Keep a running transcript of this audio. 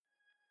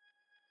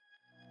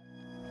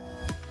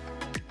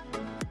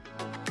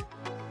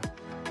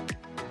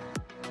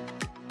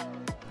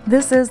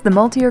This is the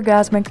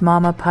Multi-Orgasmic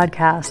Mama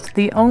podcast,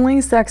 the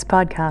only sex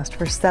podcast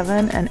for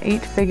 7- and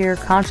 8-figure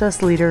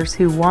conscious leaders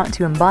who want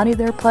to embody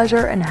their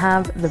pleasure and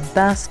have the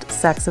best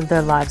sex of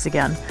their lives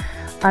again.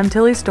 I'm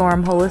Tilly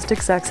Storm,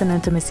 holistic sex and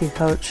intimacy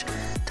coach,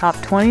 top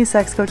 20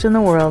 sex coach in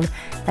the world,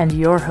 and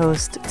your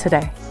host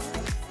today.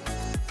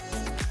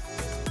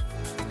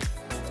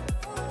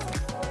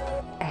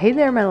 Hey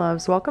there, my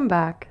loves. Welcome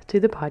back to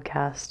the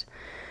podcast.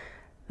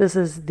 This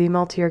is the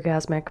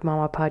Multi-Orgasmic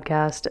Mama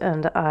podcast,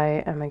 and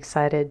I am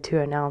excited to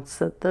announce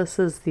that this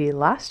is the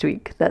last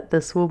week that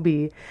this will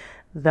be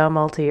the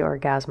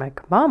Multi-Orgasmic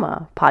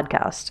Mama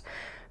podcast,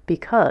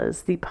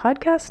 because the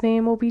podcast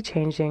name will be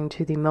changing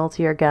to the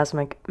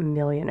Multi-Orgasmic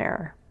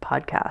Millionaire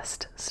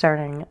podcast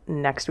starting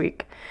next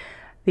week.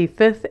 The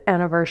 5th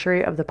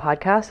anniversary of the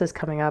podcast is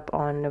coming up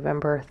on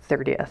November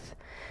 30th,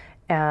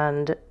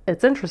 and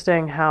it's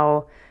interesting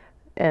how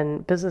in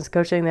business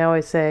coaching, they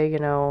always say,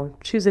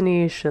 choose a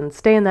niche and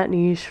stay in that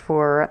niche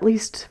for at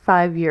least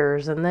 5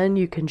 years, and then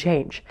you can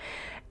change.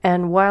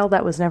 And while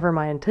that was never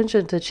my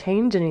intention to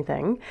change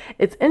anything,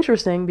 it's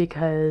interesting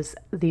because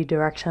the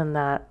direction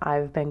that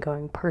I've been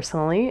going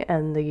personally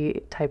and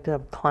the type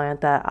of client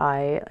that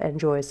I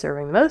enjoy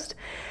serving the most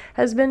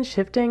has been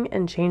shifting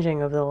and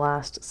changing over the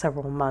last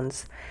several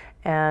months.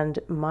 And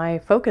my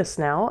focus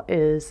now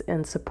is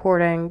in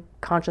supporting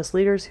conscious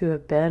leaders who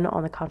have been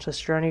on the conscious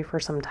journey for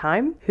some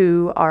time,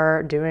 who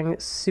are doing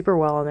super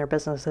well in their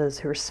businesses,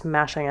 who are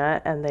smashing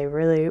it, and they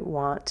really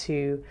want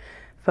to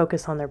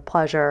focus on their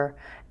pleasure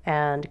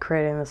and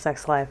creating the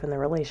sex life and the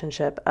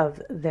relationship of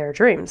their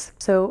dreams.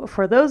 So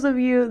for those of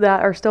you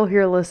that are still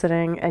here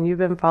listening and you've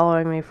been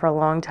following me for a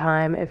long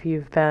time, if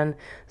you've been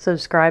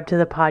subscribed to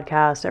the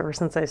podcast ever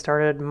since I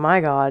started, my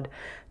God,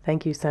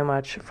 thank you so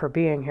much for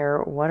being here.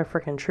 What a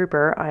freaking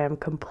trooper. I am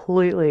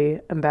completely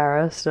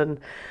embarrassed and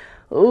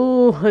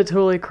I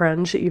totally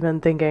cringe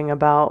even thinking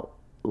about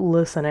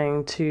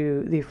listening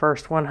to the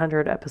first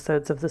 100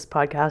 episodes of this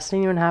podcast. I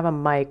didn't even have a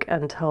mic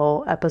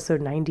until episode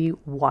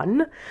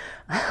 91.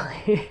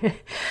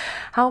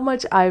 How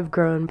much I've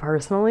grown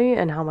personally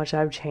and how much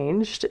I've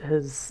changed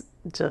has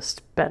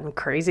just been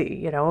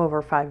crazy,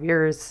 over 5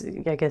 years.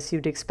 I guess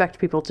you'd expect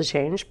people to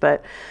change,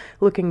 but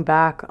looking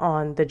back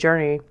on the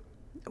journey,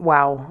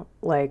 wow,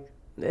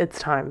 it's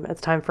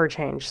time for a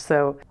change.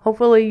 So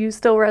hopefully you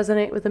still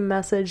resonate with the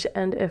message,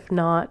 and if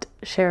not,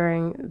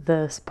 sharing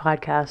this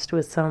podcast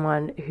with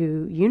someone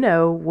who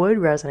would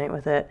resonate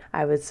with it.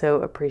 I would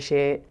so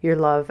appreciate your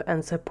love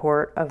and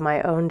support of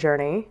my own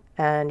journey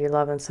and your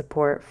love and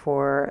support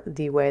for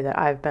the way that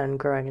I've been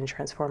growing and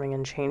transforming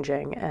and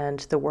changing and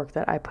the work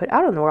that I put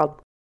out in the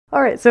world.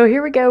 All right, so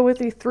here we go with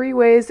the 3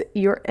 ways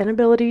your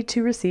inability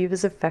to receive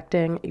is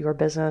affecting your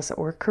business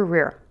or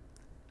career.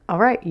 All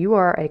right, you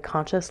are a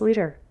conscious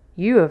leader.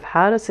 You have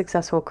had a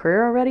successful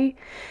career already,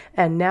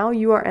 and now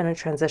you are in a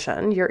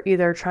transition. You're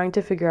either trying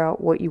to figure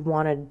out what you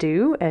want to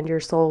do and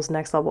your soul's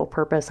next level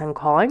purpose and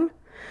calling,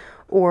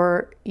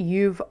 or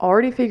you've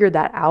already figured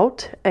that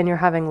out and you're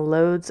having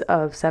loads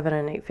of 7-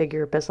 and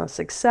 8-figure business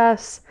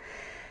success.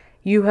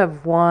 You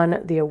have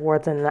won the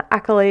awards and the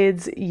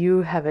accolades.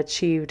 You have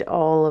achieved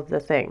all of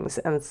the things,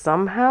 and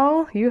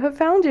somehow you have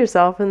found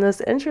yourself in this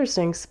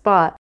interesting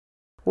spot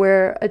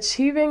where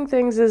achieving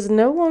things is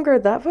no longer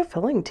that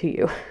fulfilling to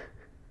you.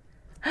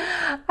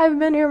 I've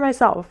been here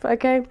myself,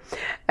 okay?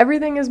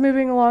 Everything is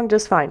moving along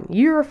just fine.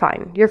 You're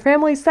fine. Your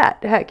family's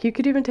set. Heck, you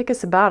could even take a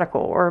sabbatical,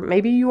 or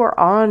maybe you are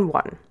on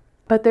one.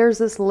 But there's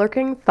this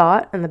lurking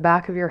thought in the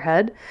back of your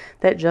head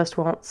that just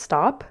won't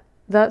stop,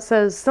 that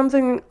says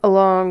something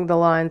along the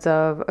lines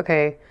of,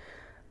 okay,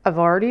 I've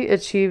already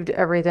achieved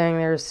everything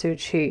there is to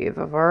achieve.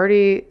 I've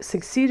already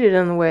succeeded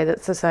in the way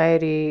that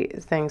society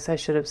thinks I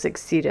should have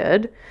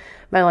succeeded.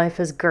 My life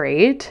is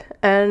great,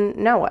 and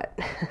now what?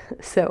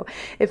 So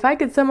if I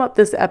could sum up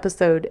this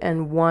episode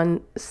in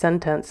one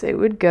sentence, it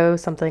would go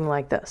something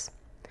like this.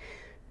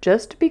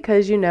 Just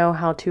because you know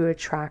how to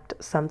attract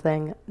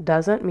something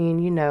doesn't mean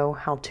you know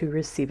how to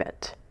receive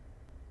it.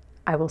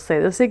 I will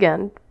say this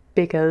again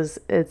because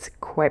it's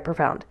quite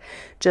profound.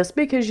 Just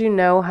because you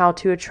know how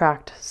to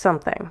attract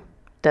something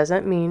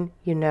doesn't mean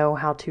you know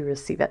how to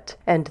receive it.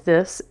 And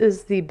this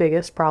is the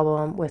biggest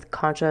problem with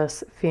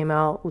conscious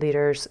female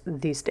leaders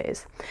these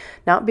days.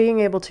 Not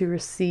being able to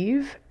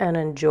receive and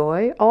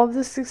enjoy all of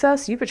this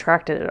success. You've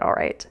attracted it all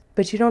right,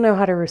 but you don't know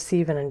how to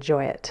receive and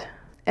enjoy it.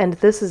 And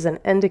this is an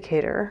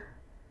indicator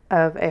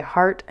of a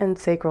heart and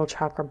sacral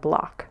chakra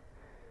block.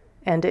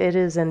 And it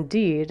is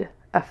indeed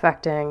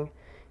affecting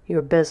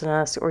your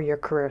business or your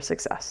career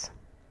success.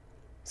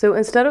 So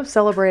instead of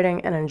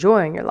celebrating and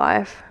enjoying your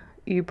life,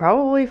 you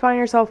probably find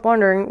yourself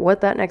wondering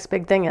what that next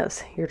big thing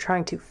is. You're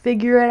trying to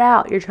figure it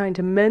out. You're trying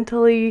to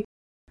mentally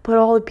put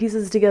all the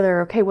pieces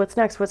together. Okay, what's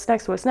next? What's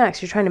next? What's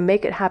next? You're trying to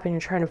make it happen.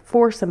 You're trying to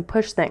force and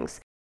push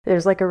things.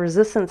 There's like a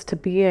resistance to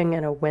being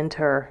in a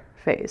winter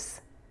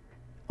phase.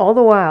 All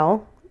the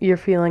while, you're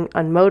feeling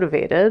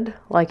unmotivated,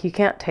 like you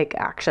can't take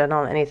action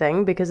on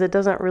anything because it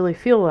doesn't really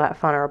feel that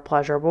fun or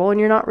pleasurable, and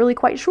you're not really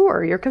quite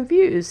sure. You're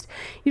confused.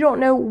 You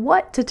don't know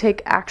what to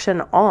take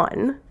action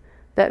on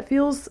that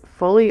feels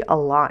fully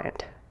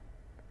aligned.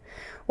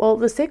 Well,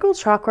 the sacral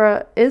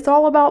chakra is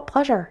all about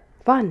pleasure,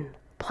 fun,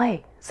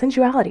 play,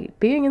 sensuality,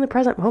 being in the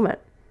present moment,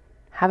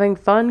 having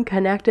fun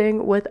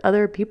connecting with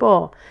other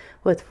people,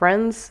 with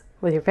friends,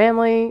 with your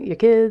family, your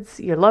kids,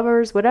 your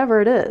lovers,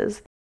 whatever it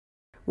is.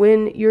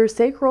 When your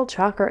sacral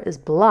chakra is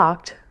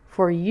blocked,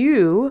 for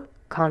you,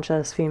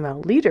 conscious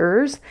female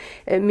leaders,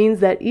 it means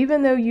that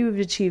even though you've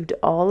achieved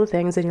all the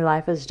things in your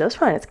life is just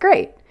fine, it's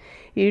great,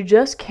 you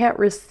just can't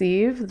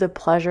receive the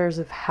pleasures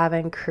of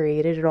having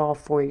created it all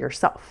for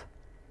yourself.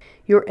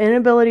 Your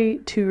inability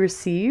to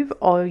receive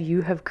all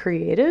you have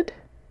created,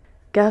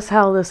 guess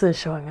how this is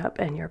showing up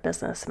in your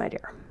business, my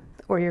dear,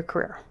 or your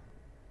career.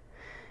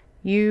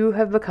 You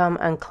have become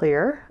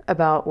unclear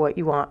about what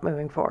you want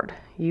moving forward.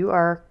 You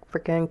are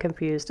freaking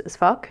confused as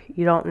fuck.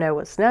 You don't know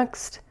what's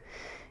next.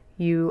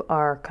 You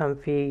are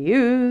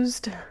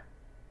confused.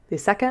 The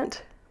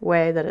second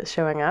way that it's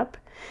showing up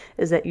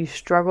is that you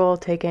struggle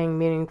taking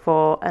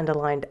meaningful and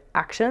aligned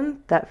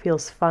action that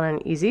feels fun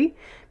and easy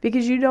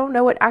because you don't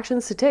know what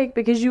actions to take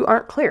because you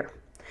aren't clear.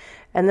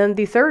 And then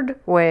the third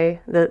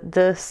way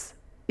that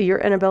your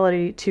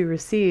inability to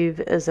receive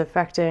is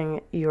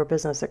affecting your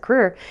business or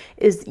career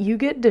is you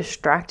get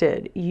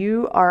distracted.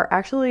 You are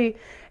actually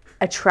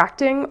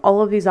attracting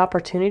all of these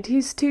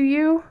opportunities to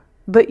you,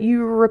 but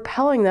you're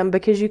repelling them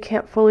because you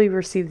can't fully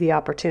receive the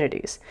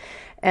opportunities.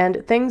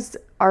 And things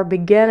are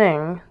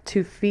beginning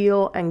to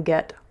feel and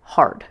get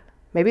hard.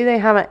 Maybe they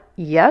haven't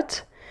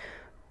yet,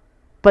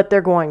 but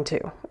they're going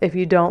to if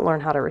you don't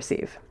learn how to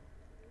receive.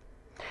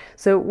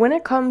 So when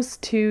it comes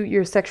to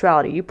your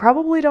sexuality, you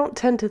probably don't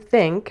tend to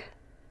think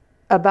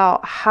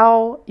about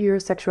how your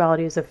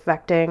sexuality is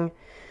affecting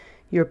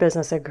your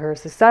business and career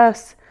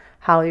success,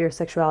 how your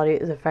sexuality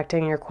is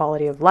affecting your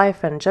quality of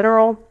life in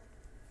general.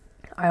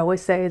 I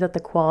always say that the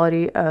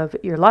quality of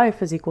your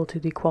life is equal to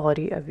the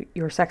quality of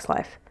your sex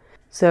life.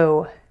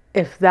 So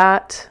if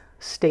that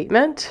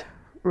statement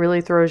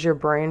really throws your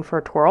brain for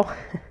a twirl,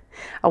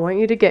 I want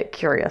you to get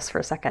curious for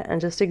a second and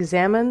just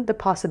examine the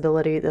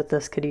possibility that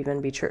this could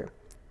even be true.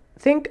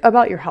 Think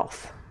about your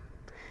health.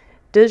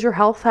 Does your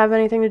health have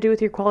anything to do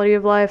with your quality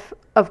of life?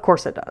 Of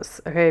course it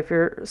does. Okay, if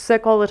you're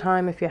sick all the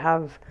time, if you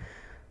have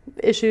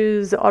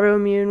issues,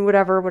 autoimmune,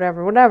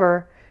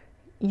 whatever,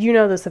 you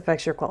know this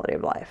affects your quality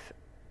of life.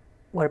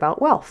 What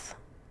about wealth?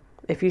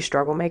 If you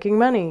struggle making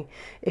money,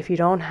 if you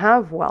don't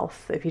have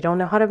wealth, if you don't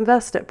know how to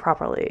invest it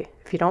properly,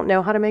 if you don't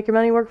know how to make your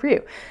money work for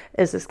you,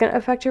 is this going to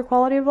affect your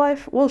quality of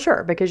life? Well,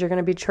 sure, because you're going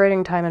to be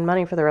trading time and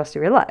money for the rest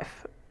of your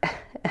life.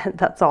 And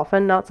that's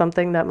often not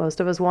something that most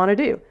of us want to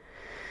do.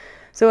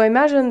 So I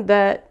imagine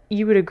that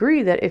you would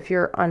agree that if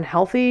you're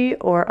unhealthy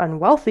or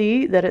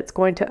unwealthy, that it's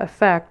going to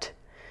affect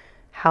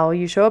how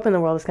you show up in the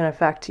world. It's going to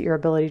affect your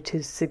ability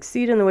to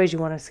succeed in the ways you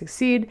want to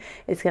succeed.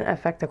 It's going to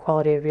affect the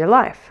quality of your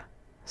life.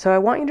 So I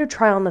want you to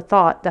try on the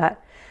thought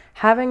that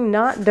having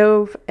not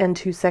dove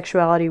into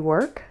sexuality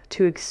work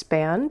to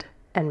expand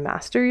and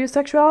master your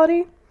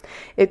sexuality,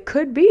 it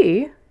could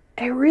be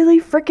a really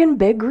freaking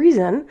big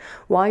reason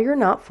why you're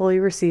not fully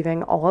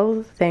receiving all of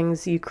the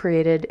things you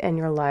created in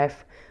your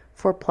life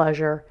for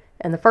pleasure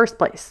in the first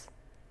place.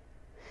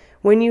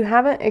 When you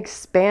haven't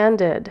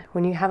expanded,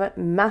 when you haven't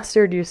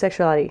mastered your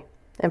sexuality,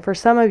 and for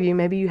some of you,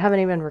 maybe you haven't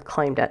even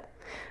reclaimed it.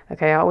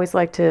 Okay, I always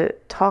like to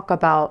talk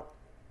about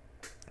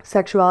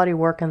sexuality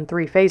work in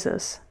 3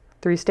 phases,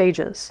 3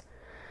 stages.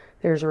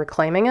 There's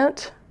reclaiming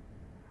it,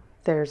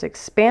 there's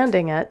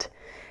expanding it,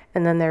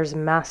 and then there's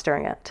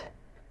mastering it.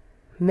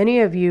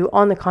 Many of you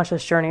on the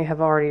conscious journey have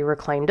already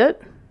reclaimed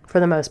it for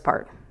the most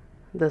part.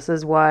 This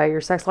is why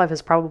your sex life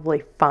is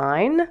probably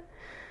fine,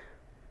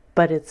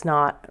 but it's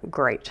not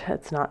great.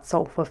 It's not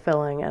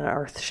soul-fulfilling and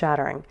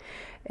earth-shattering.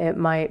 It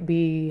might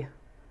be,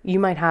 you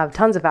might have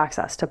tons of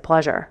access to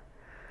pleasure,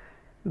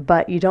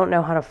 but you don't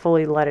know how to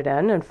fully let it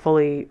in and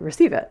fully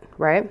receive it,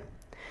 right?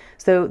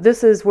 So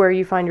this is where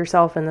you find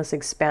yourself in this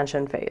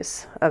expansion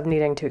phase of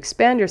needing to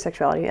expand your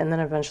sexuality and then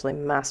eventually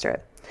master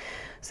it.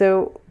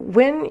 So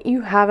when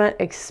you haven't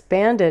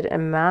expanded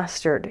and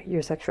mastered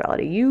your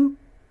sexuality, you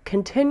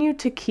continue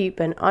to keep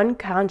an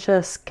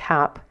unconscious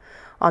cap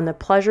on the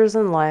pleasures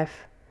in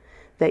life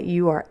that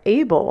you are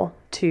able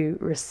to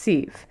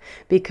receive.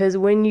 Because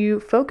when you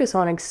focus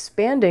on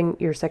expanding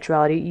your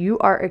sexuality, you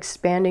are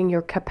expanding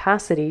your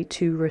capacity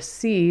to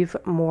receive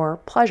more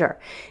pleasure.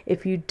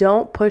 If you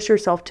don't push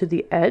yourself to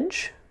the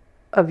edge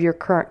of your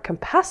current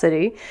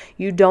capacity,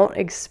 you don't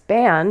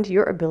expand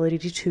your ability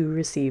to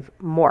receive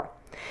more.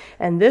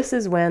 And this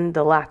is when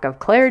the lack of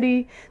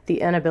clarity,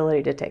 the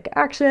inability to take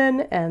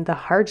action, and the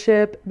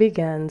hardship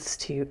begins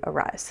to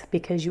arise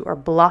because you are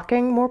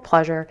blocking more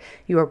pleasure,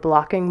 you are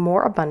blocking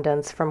more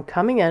abundance from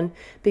coming in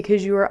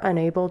because you are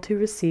unable to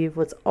receive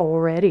what's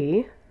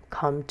already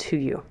come to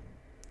you.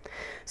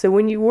 So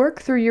when you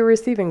work through your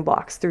receiving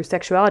blocks through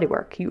sexuality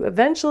work, you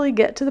eventually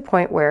get to the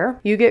point where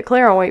you get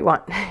clear on what you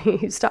want.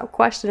 You stop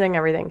questioning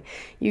everything.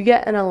 You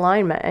get an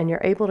alignment and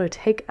you're able to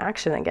take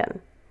action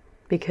again.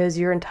 Because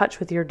you're in touch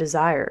with your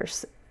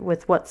desires,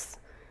 with what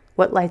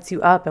lights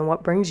you up and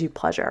what brings you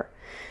pleasure.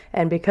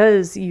 And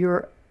because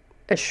you're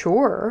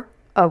assured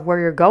of where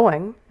you're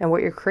going and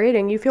what you're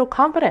creating, you feel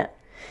confident.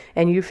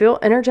 and you feel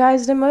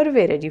energized and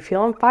motivated. You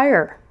feel on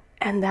fire.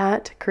 And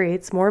that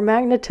creates more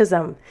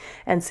magnetism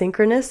and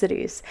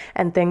synchronicities,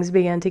 and things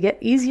begin to get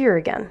easier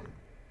again.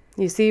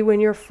 You see, when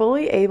you're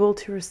fully able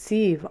to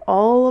receive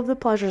all of the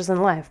pleasures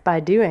in life by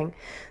doing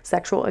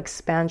sexual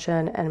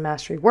expansion and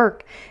mastery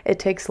work, it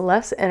takes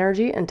less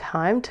energy and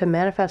time to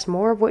manifest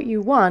more of what you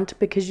want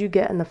because you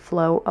get in the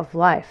flow of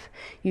life.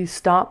 You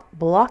stop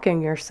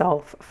blocking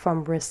yourself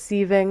from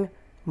receiving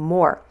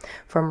more,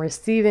 from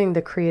receiving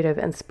the creative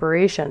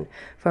inspiration,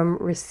 from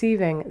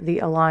receiving the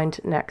aligned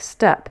next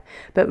step.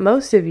 But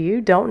most of you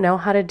don't know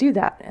how to do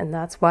that, and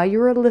that's why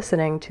you are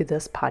listening to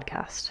this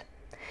podcast.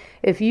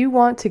 If you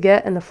want to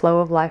get in the flow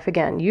of life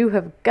again, you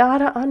have got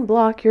to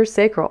unblock your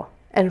sacral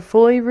and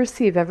fully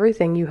receive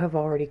everything you have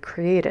already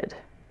created.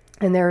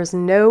 And there is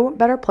no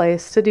better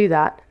place to do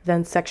that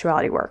than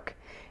sexuality work.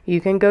 You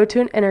can go to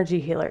an energy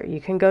healer,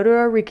 you can go to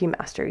a Reiki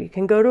master, you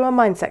can go to a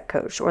mindset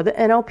coach or the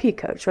NLP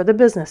coach or the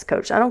business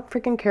coach. I don't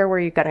freaking care where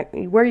you're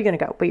gonna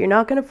go, but you're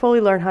not gonna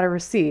fully learn how to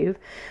receive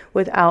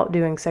without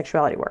doing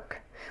sexuality work.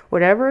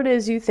 Whatever it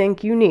is you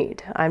think you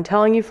need, I'm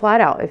telling you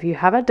flat out, if you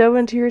haven't dove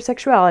into your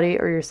sexuality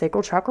or your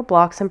sacral chakra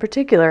blocks in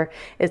particular,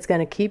 it's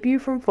gonna keep you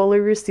from fully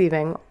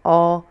receiving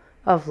all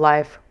of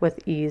life with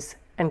ease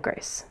and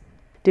grace.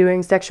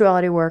 Doing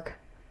sexuality work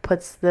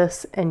puts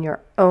this in your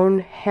own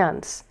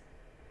hands.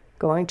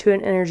 Going to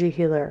an energy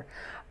healer,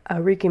 a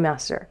Reiki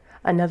master,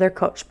 another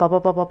coach, blah, blah,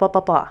 blah, blah, blah,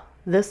 blah, blah.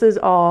 This is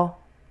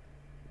all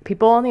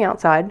people on the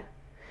outside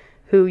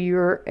who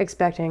you're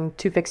expecting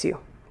to fix you.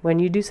 When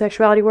you do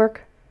sexuality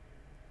work,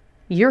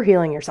 you're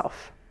healing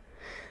yourself.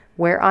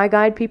 Where I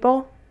guide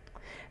people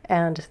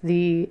and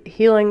the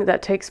healing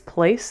that takes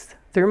place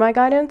through my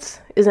guidance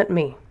isn't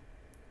me.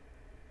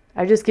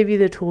 I just give you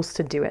the tools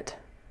to do it.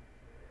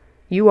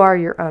 You are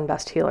your own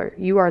best healer.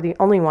 You are the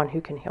only one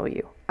who can heal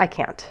you. I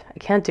can't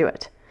do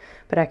it.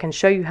 But I can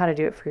show you how to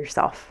do it for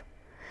yourself.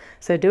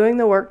 So doing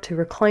the work to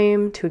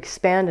reclaim, to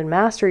expand, and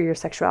master your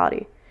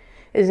sexuality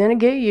is going to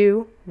get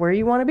you where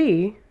you want to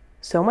be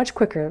so much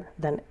quicker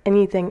than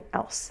anything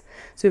else.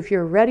 So if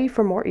you're ready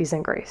for more ease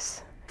and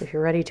grace, if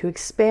you're ready to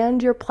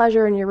expand your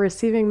pleasure and your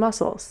receiving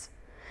muscles,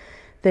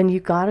 then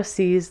you got to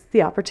seize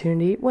the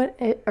opportunity when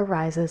it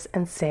arises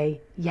and say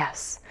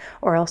yes.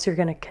 Or else you're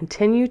going to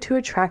continue to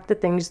attract the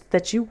things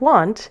that you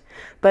want,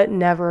 but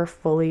never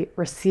fully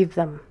receive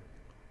them.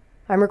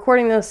 I'm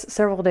recording this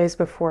several days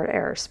before it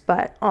airs,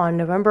 but on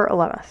November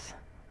 11th,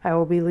 I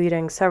will be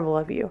leading several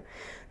of you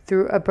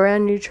through a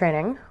brand new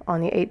training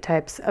on the 8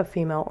 types of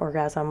female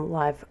orgasm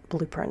live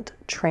blueprint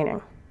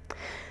training.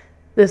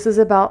 This is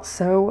about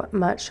so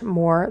much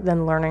more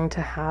than learning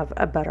to have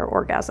a better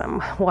orgasm.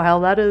 While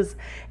that is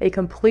a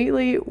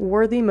completely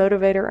worthy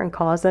motivator and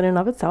cause in and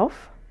of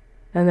itself,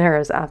 and there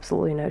is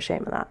absolutely no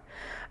shame in that,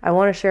 I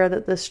want to share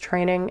that this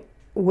training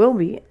will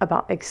be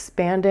about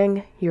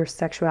expanding your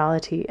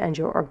sexuality and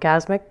your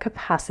orgasmic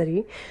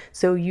capacity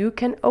so you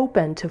can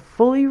open to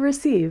fully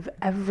receive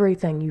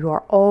everything you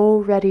are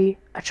already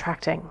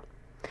attracting.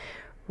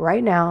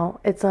 Right now,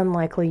 it's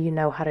unlikely you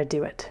know how to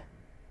do it.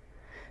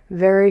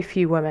 Very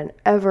few women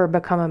ever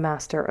become a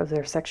master of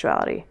their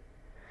sexuality.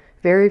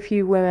 Very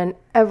few women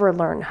ever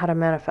learn how to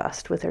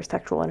manifest with their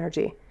sexual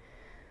energy.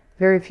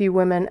 Very few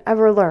women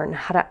ever learn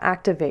how to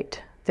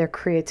activate their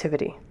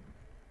creativity.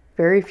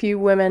 Very few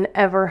women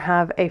ever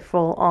have a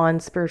full-on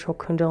spiritual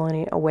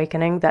Kundalini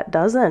awakening that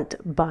doesn't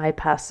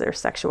bypass their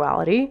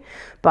sexuality.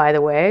 By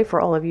the way,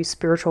 for all of you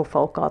spiritual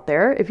folk out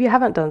there, if you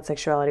haven't done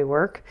sexuality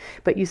work,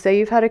 but you say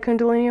you've had a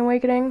Kundalini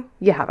awakening,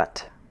 you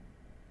haven't.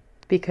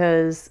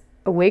 Because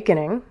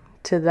awakening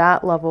to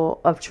that level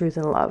of truth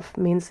and love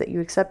means that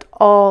you accept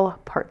all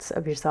parts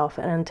of yourself,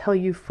 and until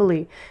you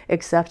fully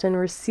accept and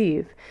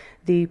receive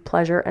the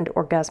pleasure and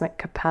orgasmic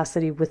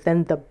capacity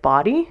within the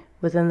body,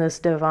 within this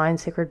divine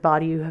sacred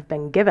body you have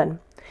been given,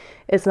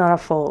 it's not a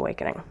full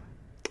awakening.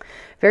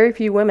 Very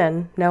few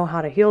women know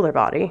how to heal their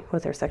body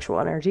with their sexual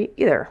energy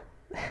either.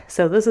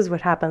 So this is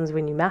what happens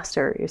when you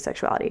master your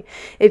sexuality.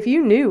 If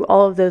you knew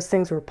all of those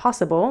things were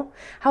possible,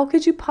 how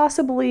could you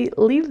possibly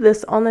leave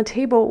this on the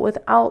table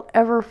without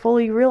ever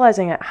fully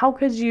realizing it? How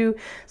could you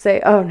say,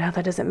 oh, no,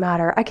 that doesn't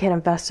matter. I can't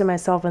invest in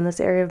myself in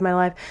this area of my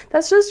life.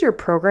 That's just your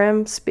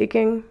program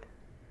speaking.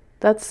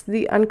 That's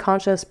the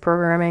unconscious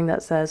programming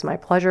that says my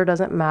pleasure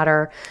doesn't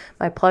matter.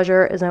 My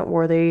pleasure isn't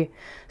worthy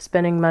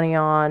spending money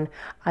on.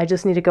 I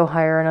just need to go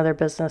hire another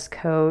business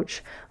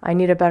coach. I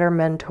need a better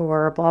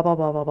mentor, blah, blah,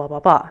 blah, blah, blah, blah,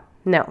 blah.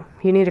 No,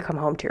 you need to come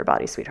home to your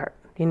body, sweetheart.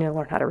 You need to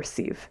learn how to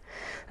receive.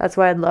 That's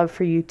why I'd love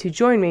for you to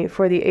join me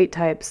for the 8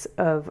 types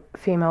of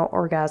female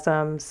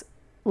orgasms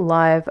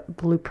live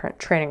blueprint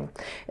training.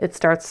 It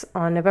starts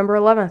on November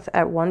 11th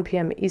at 1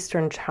 p.m.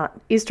 Eastern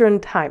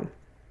time.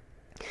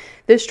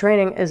 This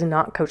training is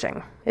not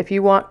coaching. If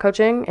you want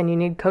coaching and you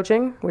need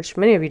coaching, which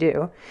many of you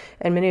do,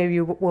 and many of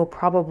you will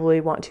probably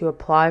want to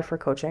apply for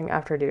coaching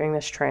after doing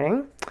this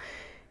training,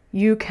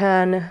 you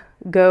can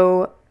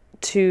go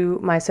to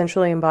my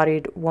Sensually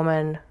Embodied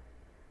Woman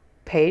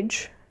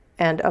page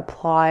and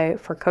apply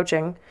for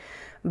coaching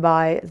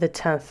by the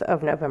 10th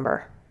of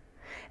November.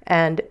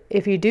 And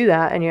if you do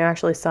that and you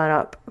actually sign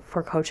up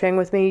for coaching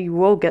with me, you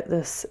will get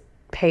this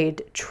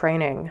paid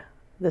training,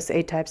 this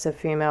 8 types of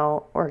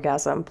female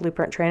orgasm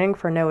blueprint training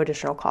for no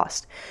additional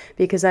cost,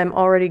 because I'm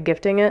already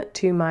gifting it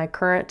to my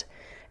current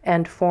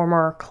and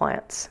former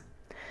clients.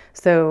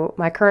 So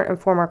my current and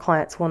former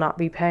clients will not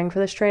be paying for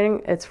this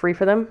training. It's free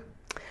for them.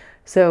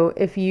 So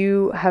if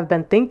you have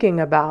been thinking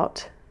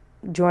about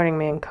joining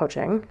me in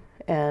coaching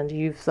and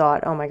you've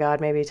thought, oh my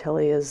God, maybe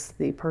Tilly is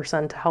the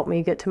person to help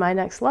me get to my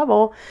next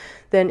level,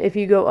 then if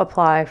you go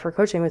apply for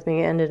coaching with me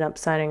and ended up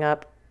signing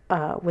up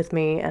with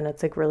me, and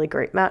it's a really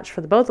great match for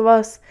the both of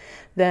us,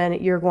 then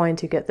you're going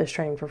to get this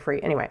training for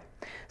free anyway.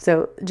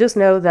 So just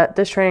know that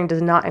this training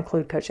does not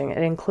include coaching.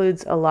 It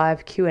includes a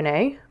live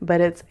Q&A, but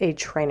it's a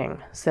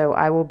training. So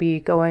I will be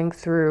going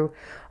through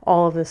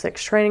all of the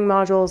 6 training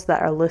modules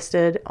that are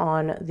listed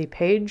on the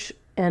page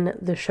in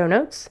the show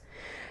notes.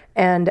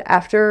 And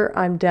after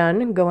I'm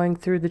done going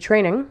through the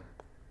training,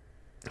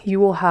 you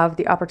will have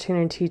the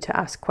opportunity to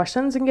ask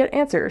questions and get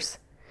answers.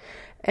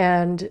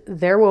 And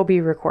there will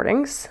be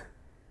recordings.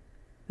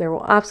 There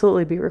will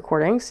absolutely be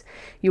recordings.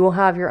 You will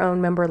have your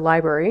own member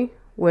library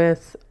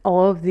with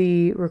all of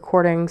the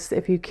recordings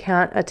if you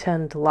can't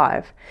attend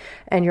live.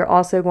 And you're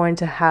also going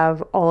to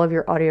have all of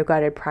your audio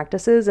guided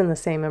practices in the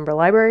same member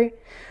library.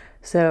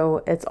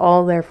 So it's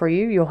all there for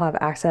you. You'll have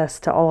access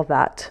to all of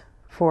that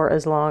for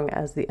as long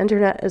as the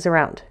internet is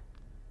around.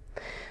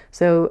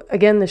 So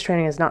again, this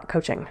training is not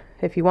coaching.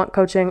 If you want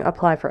coaching,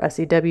 apply for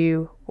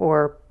SEW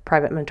or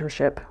private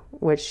mentorship,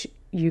 which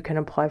you can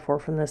apply for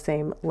from the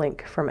same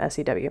link from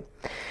SEW.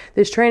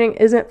 This training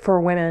isn't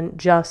for women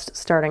just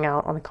starting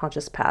out on the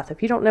conscious path.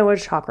 If you don't know what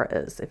a chakra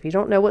is, if you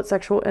don't know what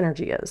sexual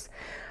energy is,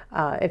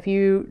 if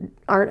you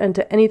aren't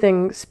into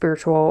anything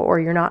spiritual or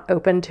you're not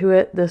open to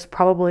it, this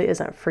probably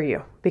isn't for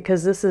you,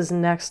 because this is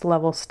next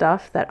level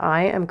stuff that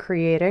I am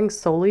creating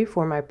solely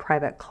for my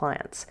private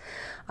clients.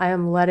 I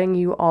am letting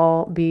you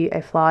all be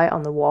a fly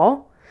on the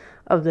wall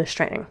of this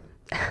training.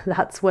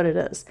 That's what it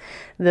is.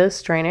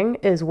 This training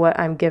is what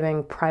I'm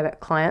giving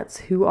private clients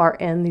who are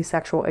in the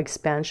sexual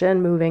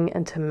expansion, moving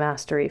into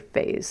mastery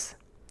phase.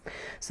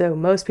 So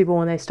most people,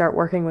 when they start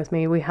working with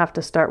me, we have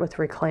to start with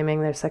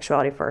reclaiming their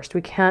sexuality first.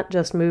 We can't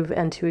just move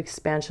into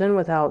expansion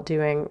without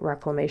doing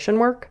reclamation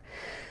work.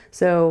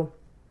 So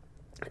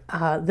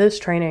this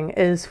training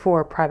is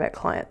for private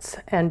clients.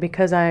 And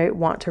because I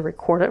want to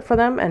record it for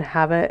them and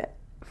have it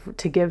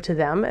to give to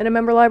them in a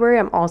member library,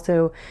 I'm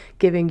also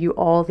giving you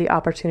all the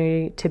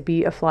opportunity to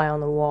be a fly on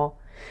the wall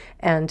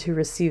and to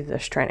receive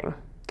this training.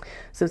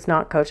 So it's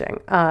not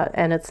coaching,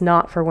 and it's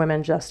not for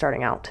women just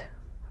starting out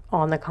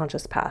on the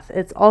conscious path.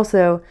 It's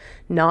also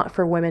not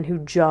for women who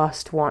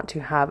just want to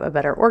have a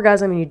better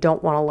orgasm and you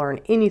don't want to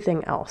learn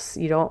anything else.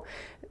 You don't,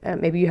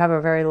 maybe you have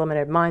a very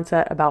limited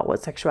mindset about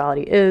what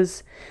sexuality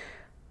is.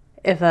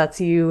 If that's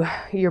you,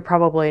 you're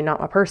probably not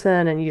my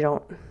person, and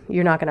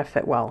you're not going to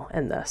fit well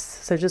in this.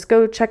 So just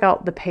go check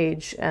out the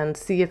page and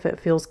see if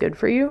it feels good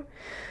for you.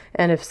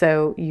 And if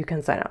so, you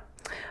can sign up.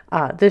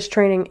 This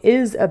training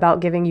is about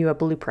giving you a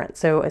blueprint.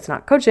 So it's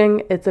not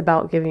coaching. It's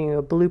about giving you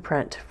a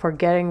blueprint for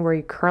getting where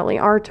you currently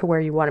are to where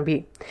you want to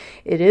be.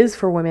 It is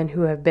for women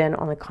who have been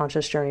on the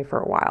conscious journey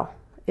for a while.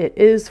 It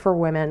is for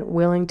women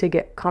willing to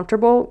get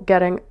comfortable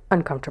getting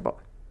uncomfortable.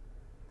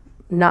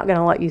 Not going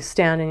to let you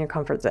stand in your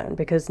comfort zone,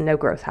 because no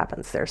growth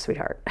happens there,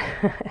 sweetheart.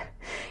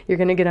 You're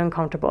going to get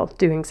uncomfortable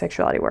doing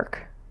sexuality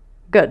work.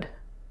 Good.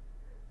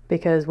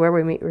 Because where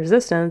we meet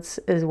resistance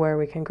is where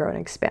we can grow and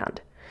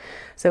expand.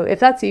 So if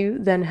that's you,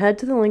 then head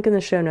to the link in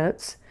the show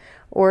notes,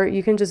 or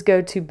you can just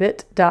go to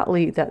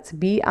bit.ly, that's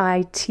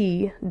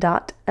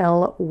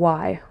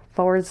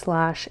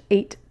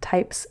bit.ly/8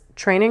 types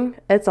training.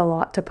 It's a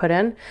lot to put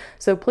in.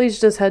 So please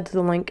just head to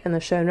the link in the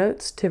show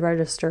notes to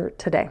register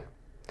today.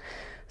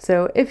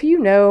 So if you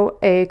know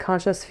a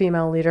conscious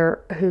female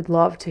leader who'd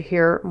love to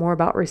hear more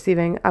about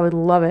receiving, I would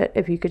love it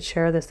if you could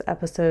share this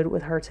episode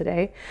with her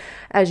today.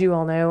 As you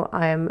all know,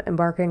 I'm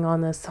embarking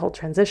on this whole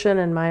transition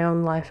in my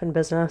own life and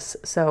business,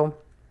 so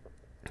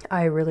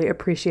I really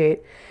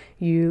appreciate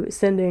you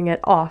sending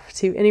it off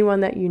to anyone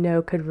that you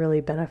know could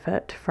really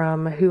benefit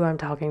from who I'm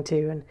talking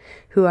to and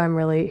who I'm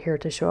really here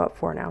to show up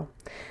for now.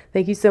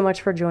 Thank you so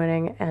much for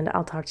joining, and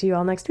I'll talk to you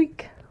all next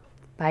week.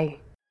 Bye.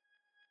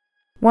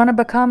 Want to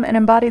become an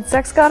embodied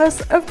sex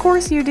goddess? Of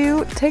course you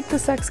do. Take the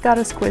Sex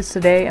Goddess quiz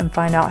today and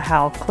find out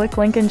how. Click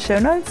link in show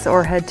notes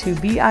or head to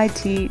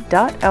bit.ly/sex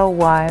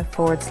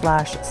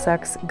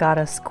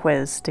goddess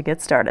quiz to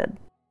get started.